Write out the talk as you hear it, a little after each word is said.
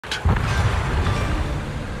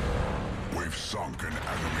We've sunk an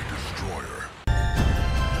enemy destroyer.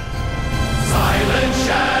 Silent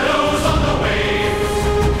shadows on the wave.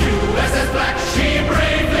 USS Black, she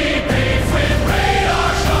bravely paves with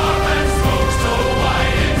radar sharp and smoke so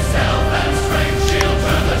wide. In stealth and strength, she'll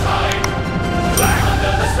turn the tide. Black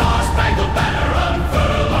under the star-spangled banner,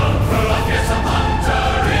 unfurl, unfurl. A fearsome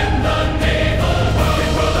hunter in the naval world.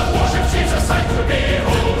 In world of warships, she's a sight to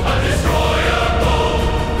behold. A destroyer bold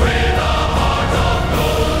with a heart of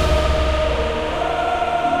gold.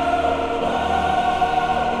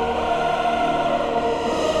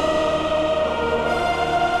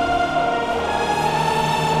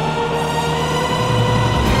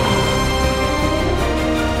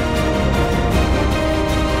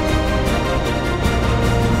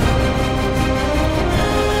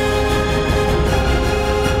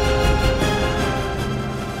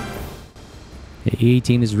 Hey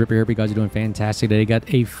team, this is Ripper here. Hope you guys are doing fantastic today.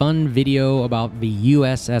 Got a fun video about the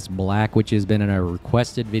USS Black, which has been in a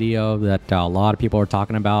requested video that a lot of people are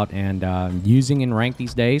talking about and using in rank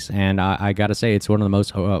these days. And I gotta say, it's one of the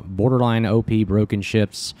most borderline OP broken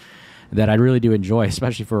ships that I really do enjoy,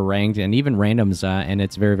 especially for ranked and even randoms, and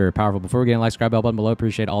it's very, very powerful. Before we get in, like, subscribe, bell button below.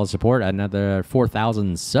 Appreciate all the support. Another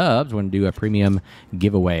 4,000 subs. Want to do a premium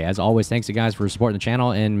giveaway. As always, thanks you guys for supporting the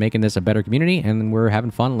channel and making this a better community, and we're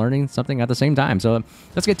having fun learning something at the same time. So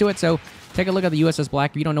let's get to it. So take a look at the USS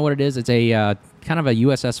Black. If you don't know what it is, it's a kind of a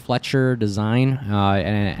USS Fletcher design,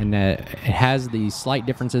 and it has the slight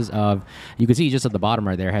differences of, you can see just at the bottom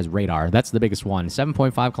right there, it has radar. That's the biggest one.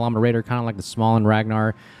 7.5 kilometer radar, kind of like the Small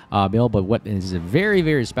Ragnar build. But what is very,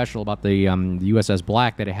 very special about the USS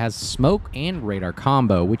Black, that it has smoke and radar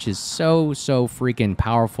combo, which is so freaking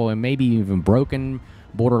powerful, and maybe even broken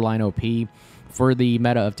borderline OP for the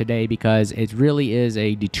meta of today, because it really is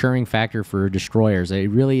a deterring factor for destroyers. It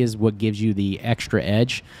really is what gives you the extra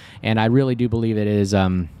edge, and I really do believe it is,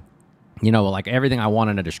 you know, like everything I want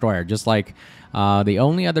in a destroyer. Just like the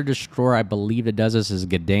only other destroyer I believe that does this is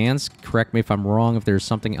Gdansk. Correct me if I'm wrong. If there's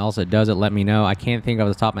something else that does it, let me know. I can't think off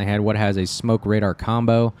the top of my head what has a smoke radar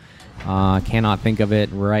combo. Cannot think of it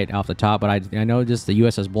right off the top, but I know just the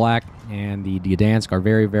USS Black and the Gdansk are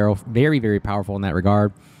very powerful in that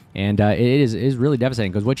regard. And it is really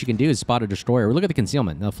devastating, because what you can do is spot a destroyer. Look at the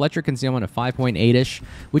concealment. Now, Fletcher concealment of 5.8-ish,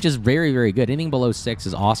 which is very good. Anything below 6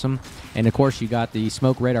 is awesome. And, of course, you got the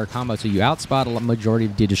smoke radar combo, so you outspot a majority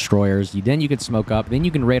of the destroyers. Then you can smoke up. Then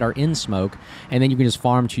you can radar in smoke. And then you can just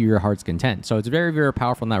farm to your heart's content. So it's very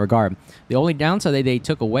powerful in that regard. The only downside that they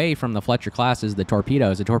took away from the Fletcher class is the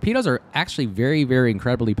torpedoes. The torpedoes are actually very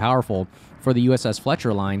incredibly powerful for the USS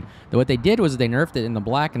Fletcher line. What they did was they nerfed it in the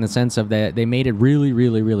Black, in the sense of that they made it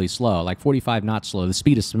really slow, like 45 knots slow, the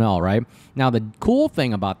speed of smell, right? Now, the cool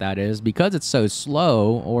thing about that is, because it's so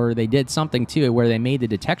slow, or they did something to it where they made the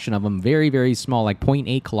detection of them very small, like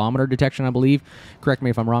 0.8 kilometer detection, I believe. Correct me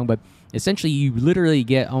if I'm wrong, but essentially you literally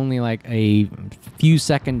get only like a few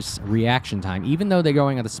seconds reaction time, even though they're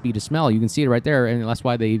going at the speed of smell. You can see it right there, and that's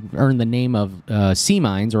why they earned the name of sea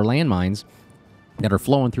mines or land mines that are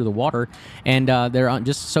flowing through the water, and they're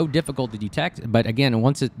just so difficult to detect. But again,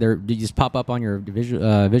 once they just pop up on your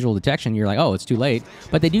visual detection, you're like, oh, it's too late.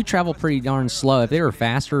 But they do travel pretty darn slow. If they were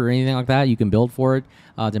faster or anything like that, you can build for it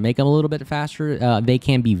to make them a little bit faster. They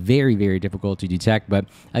can be very difficult to detect. But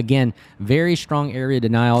again, very strong area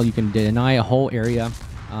denial. You can deny a whole area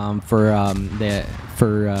for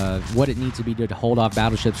what it needs to be to hold off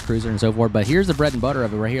battleships, cruiser, and so forth. But here's the bread and butter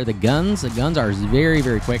of it right here. The guns are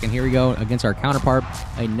very quick. And here we go against our counterpart,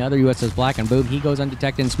 another USS Black, and boom, he goes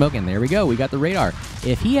undetected and smoking. There we go. We got the radar.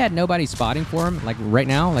 If he had nobody spotting for him, like right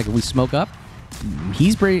now, like we smoke up,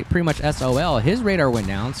 he's pretty much SOL. His radar went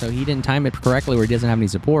down, so he didn't time it correctly, where he doesn't have any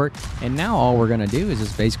support. And now all we're going to do is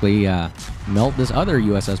just basically melt this other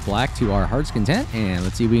USS Black to our heart's content. And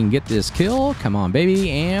let's see if we can get this kill. Come on, baby.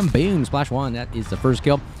 And boom, splash one. That is the first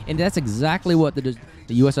kill. And that's exactly what the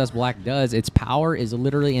USS Black does. Its power is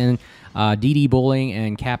literally in DD bullying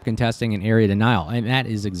and cap contesting and area denial, and that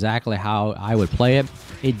is exactly how I would play it.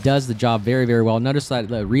 It does the job very well. Notice that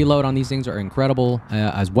the reload on these things are incredible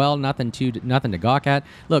as well. Nothing to gawk at.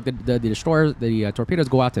 Look, the destroyers, the torpedoes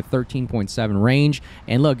go out to 13.7 range,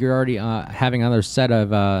 and look, you're already having another set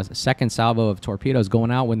of second salvo of torpedoes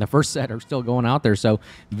going out when the first set are still going out there. So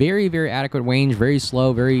very adequate range, very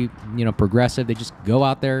slow, very progressive. They just go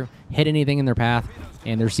out there, hit anything in their path,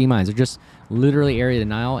 and their sea mines are just literally area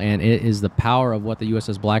denial, and it is the power of what the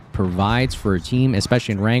USS Black provides for a team,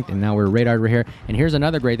 especially in ranked. And now we're radar over here. And here's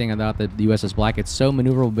another great thing about the USS Black. It's so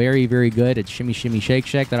maneuverable, very good. It's shimmy,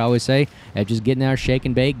 shake that I always say. At just getting out, shake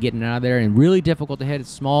and bake, getting out of there, and really difficult to hit. It's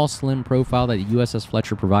small, slim profile that the USS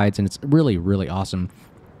Fletcher provides, and it's really awesome.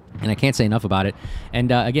 And I can't say enough about it.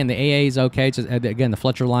 And again, the AA is okay. It's just, again, the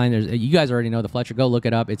Fletcher line. You guys already know the Fletcher. Go look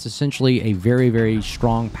it up. It's essentially a very, very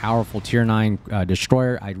strong, powerful Tier 9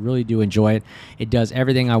 destroyer. I really do enjoy it. It does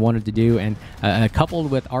everything I wanted to do. And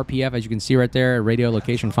coupled with RPF, as you can see right there, Radio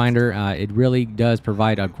Location Finder, it really does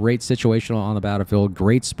provide a great situational on the battlefield.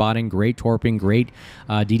 Great spotting, great torping, great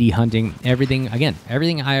DD hunting. Everything, again,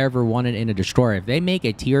 everything I ever wanted in a destroyer. If they make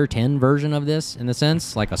a Tier 10 version of this, in the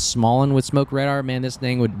sense, like a small one with smoke radar, man, this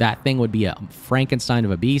thing would... That thing would be a Frankenstein of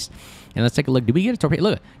a beast. And let's take a look. Did we get a torpedo?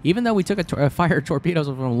 Look, even though we took a fire torpedoes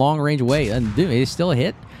from a long range away, and dude, it still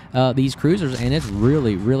hit these cruisers, and it's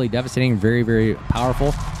really, really devastating. Very, very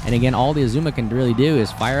powerful. And again, all the Azuma can really do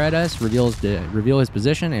is fire at us, reveal his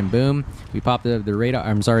position, and boom, we pop the radar.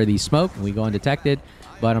 I'm sorry, the smoke, and we go undetected.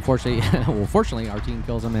 But unfortunately, well, fortunately, our team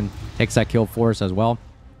kills him and takes that kill for us as well.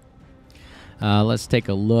 Let's take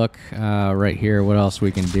a look right here. What else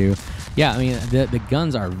we can do? Yeah, I mean, the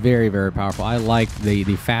guns are very, very powerful. I like the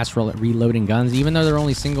fast reloading guns. Even though they're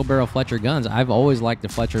only single-barrel Fletcher guns, I've always liked the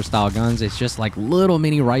Fletcher-style guns. It's just like little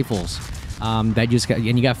mini rifles that just got,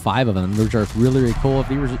 and you got 5 of them, which are really, really cool.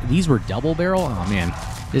 If these were double-barrel, oh, man.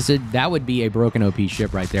 That would be a broken OP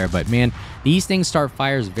ship right there. But, man, these things start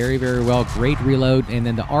fires very, very well. Great reload. And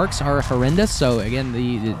then the arcs are horrendous. So, again,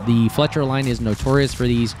 the Fletcher line is notorious for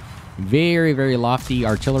these very, very lofty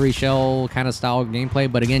artillery shell kind of style gameplay.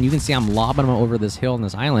 But again, you can see I'm lobbing them over this hill on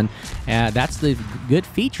this island. That's the good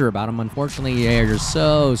feature about them. Unfortunately, they're just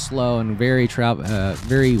so slow and very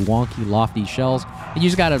wonky, lofty shells. You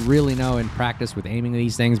just got to really know and practice with aiming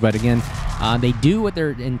these things. But again, they do what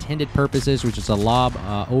their intended purpose is, which is a lob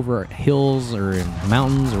over hills or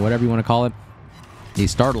mountains or whatever you want to call it. They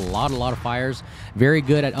start a lot of fires. Very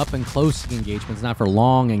good at up and close engagements, not for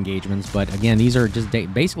long engagements. But again, these are just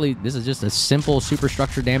basically, this is just a simple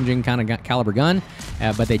superstructure damaging kind of caliber gun.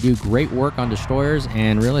 But they do great work on destroyers.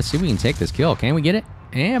 And really, let's see if we can take this kill. Can we get it?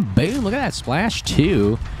 And boom, look at that. Splash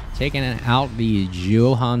 2, taking out the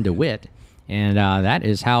Johan de Witt. And that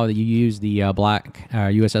is how you use the black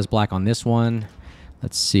USS Black on this one.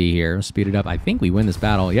 Let's see here. Speed it up. I think we win this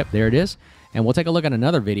battle. Yep, there it is. And we'll take a look at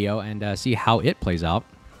another video and see how it plays out.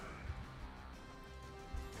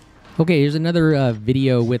 Okay, here's another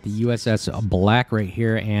video with the USS Black right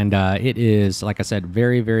here. And it is, like I said,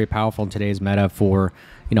 very, very powerful in today's meta for,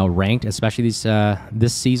 you know, ranked, especially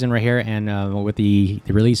this season right here. And with the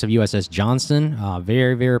release of USS Johnston,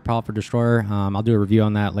 very, very powerful destroyer. I'll do a review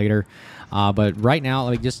on that later. But right now,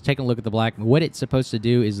 like, just taking a look at the Black, what it's supposed to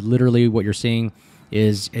do is literally what you're seeing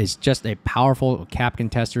is just a powerful cap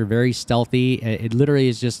contester, very stealthy. It literally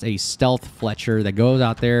is just a stealth Fletcher that goes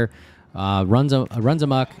out there, runs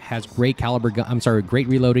amok, has great great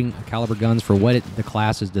reloading caliber guns for what the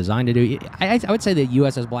class is designed to do. I would say that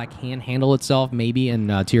USS Black can handle itself maybe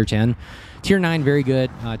in Tier 10. Tier 9, very good.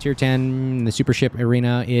 Tier 10, the super ship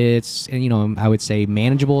arena, it's, you know, I would say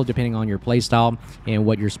manageable depending on your playstyle and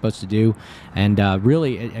what you're supposed to do. And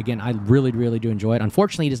really, again, I really, really do enjoy it.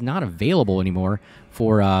 Unfortunately, it is not available anymore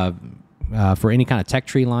for any kind of tech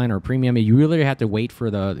tree line or premium. You really have to wait for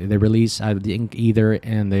the release, I think, either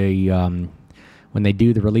in the when they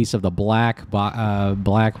do the release of the black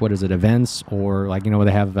what is it, events, or like, you know, where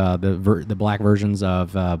they have the black versions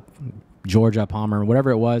of Georgia, Palmer,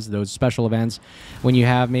 whatever it was, those special events. When you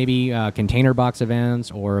have maybe container box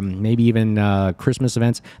events or maybe even Christmas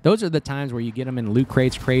events, those are the times where you get them in loot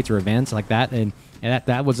crates or events like that. And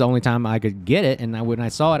that was the only time I could get it. And when I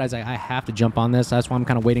saw it, I was like, I have to jump on this. That's why I'm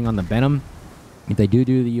kind of waiting on the Benham. If they do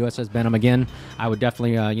the USS Benham again, I would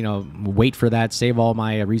definitely, you know, wait for that, save all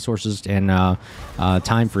my resources and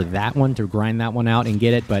time for that one, to grind that one out and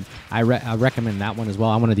get it. But I recommend that one as well.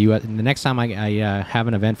 I want to do it. The next time I have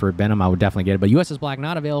an event for Benham, I would definitely get it. But USS Black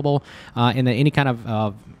not available in any kind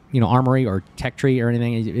of you know, armory or tech tree or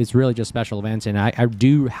anything. It's really just special events, and I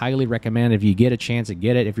do highly recommend, if you get a chance to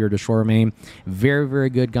get it, if you're a destroyer main. Very, very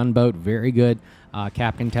good gunboat, very good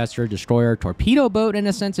cap contester, destroyer, torpedo boat, in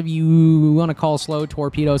a sense, if you want to call slow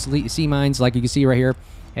torpedoes, sea mines, like you can see right here,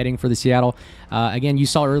 heading for the Seattle. Again, you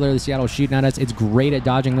saw earlier the Seattle shooting at us. It's great at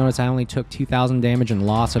dodging. Notice I only took 2,000 damage and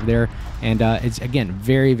loss of there. And it's, again,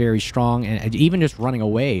 very, very strong. And even just running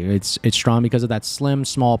away, it's strong because of that slim,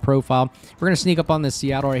 small profile. We're going to sneak up on this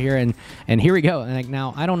Seattle right here. And here we go. And like,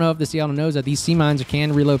 now, I don't know if the Seattle knows that these sea mines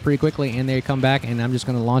can reload pretty quickly, and they come back. And I'm just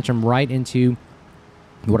going to launch them right into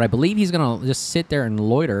what I believe he's going to just sit there and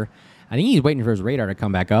loiter. I think he's waiting for his radar to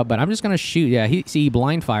come back up, but I'm just going to shoot. Yeah, he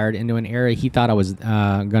blind fired into an area he thought I was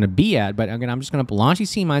going to be at, but again, I'm just going to launch these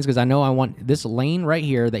sea mines because I know I want this lane right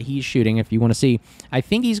here that he's shooting, if you want to see. I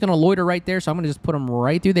think he's going to loiter right there, so I'm going to just put him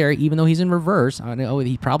right through there, even though he's in reverse. I know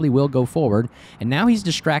he probably will go forward, and now he's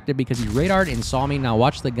distracted because he radared and saw me. Now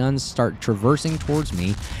watch the guns start traversing towards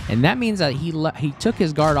me, and that means that he took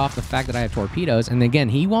his guard off the fact that I have torpedoes, and again,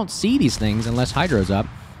 he won't see these things unless Hydro's up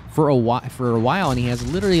for a while, and he has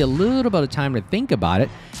literally a little bit of time to think about it.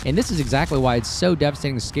 And this is exactly why it's so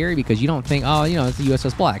devastating and scary, because you don't think, oh, you know, it's the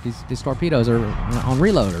USS Black. These torpedoes are on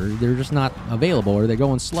reload, or they're just not available, or they're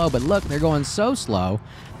going slow. But look, they're going so slow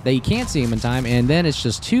that you can't see them in time, and then it's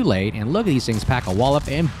just too late. And look at these things pack a wallop,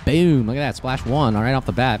 and boom, look at that, splash one right off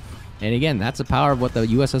the bat. And again, that's the power of what the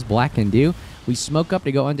USS Black can do. We smoke up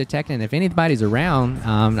to go undetected, and if anybody's around,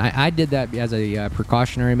 I did that as a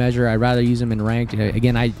precautionary measure. I'd rather use them in ranked.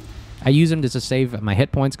 Again, I use them just to save my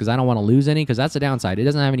hit points because I don't want to lose any, because that's the downside. It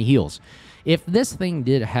doesn't have any heals. If this thing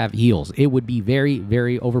did have heals, it would be very,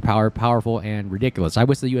 very overpowered, powerful, and ridiculous. I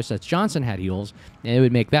wish the USS Johnson had heals, and it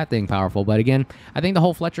would make that thing powerful. But again, I think the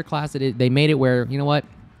whole Fletcher class, they made it where, you know what,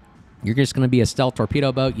 you're just going to be a stealth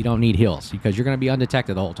torpedo boat. You don't need heals because you're going to be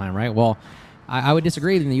undetected the whole time, right? Well, I would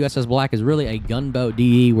disagree. The USS Black is really a gunboat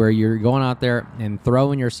DE where you're going out there and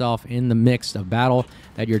throwing yourself in the mix of battle,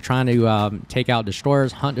 that you're trying to take out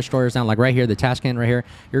destroyers, hunt destroyers down, like right here, the Tashkent right here.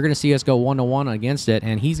 You're going to see us go 1-to-1 against it,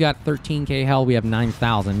 and he's got 13k health. We have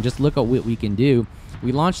 9,000. Just look at what we can do.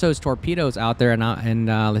 We launched those torpedoes out there, and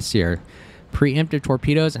let's see here. Preemptive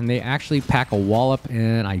torpedoes, and they actually pack a wallop,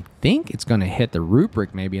 and I think it's going to hit the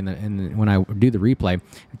rubric maybe when I do the replay.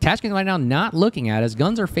 Tashkent right now not looking at us.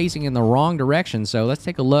 Guns are facing in the wrong direction, so let's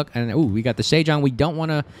take a look. And ooh, we got the Sage on. We don't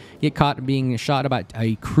want to get caught being shot about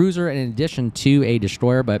a cruiser in addition to a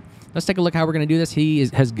destroyer, but let's take a look how we're going to do this.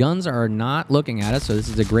 His guns are not looking at us, so this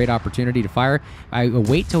is a great opportunity to fire. I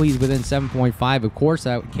wait till he's within 7.5, of course,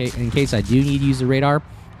 in case I do need to use the radar.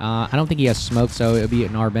 I don't think he has smoke, so it'll be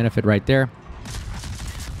in our benefit right there.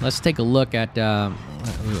 Let's take a look at,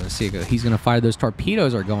 let's see, he's going to fire. Those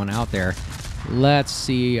torpedoes are going out there. Let's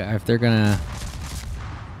see if they're going to,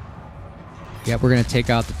 yep, we're going to take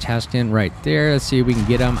out the Tashkent right there. Let's see if we can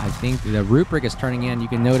get him. I think the rubric is turning in. You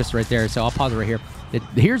can notice right there. So I'll pause it right here.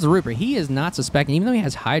 Here's the rubric. He is not suspecting, even though he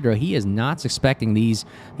has Hydro, he is not suspecting these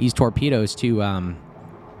torpedoes to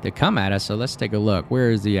come at us. So let's take a look. Where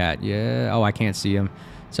is he at? Yeah, oh, I can't see him.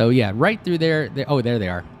 So yeah, right through there. Oh, there they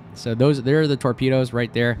are. So there are the torpedoes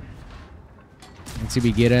right there. Let's see if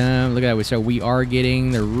we get them. Look at that. So we are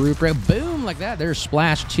getting the rubric. Boom, like that. There's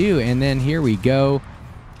splash two. And then here we go.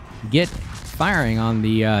 Get firing on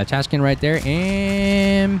the Tashkent right there.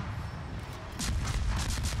 And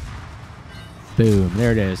boom.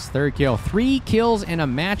 There it is. Third kill. 3 kills in a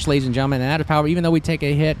match, ladies and gentlemen. And that is power. Even though we take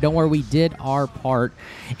a hit, don't worry. We did our part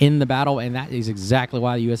in the battle. And that is exactly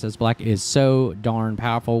why the USS Black is so darn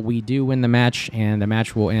powerful. We do win the match, and the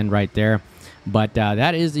match will end right there. But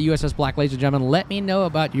that is the USS Black, ladies and gentlemen. Let me know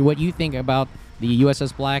about what you think about the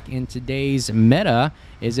USS Black in today's meta.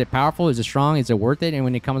 Is it powerful? Is it strong? Is it worth it? And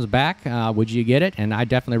when it comes back, would you get it? And I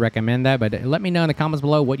definitely recommend that. But let me know in the comments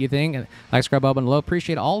below what you think. Like, subscribe button below.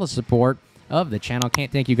 Appreciate all the support of the channel.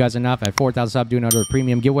 Can't thank you guys enough. At 4,000 subs, doing another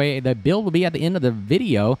premium giveaway. The build will be at the end of the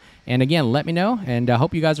video. And again, let me know. And I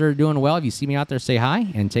hope you guys are doing well. If you see me out there, say hi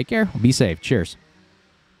and take care. Be safe. Cheers.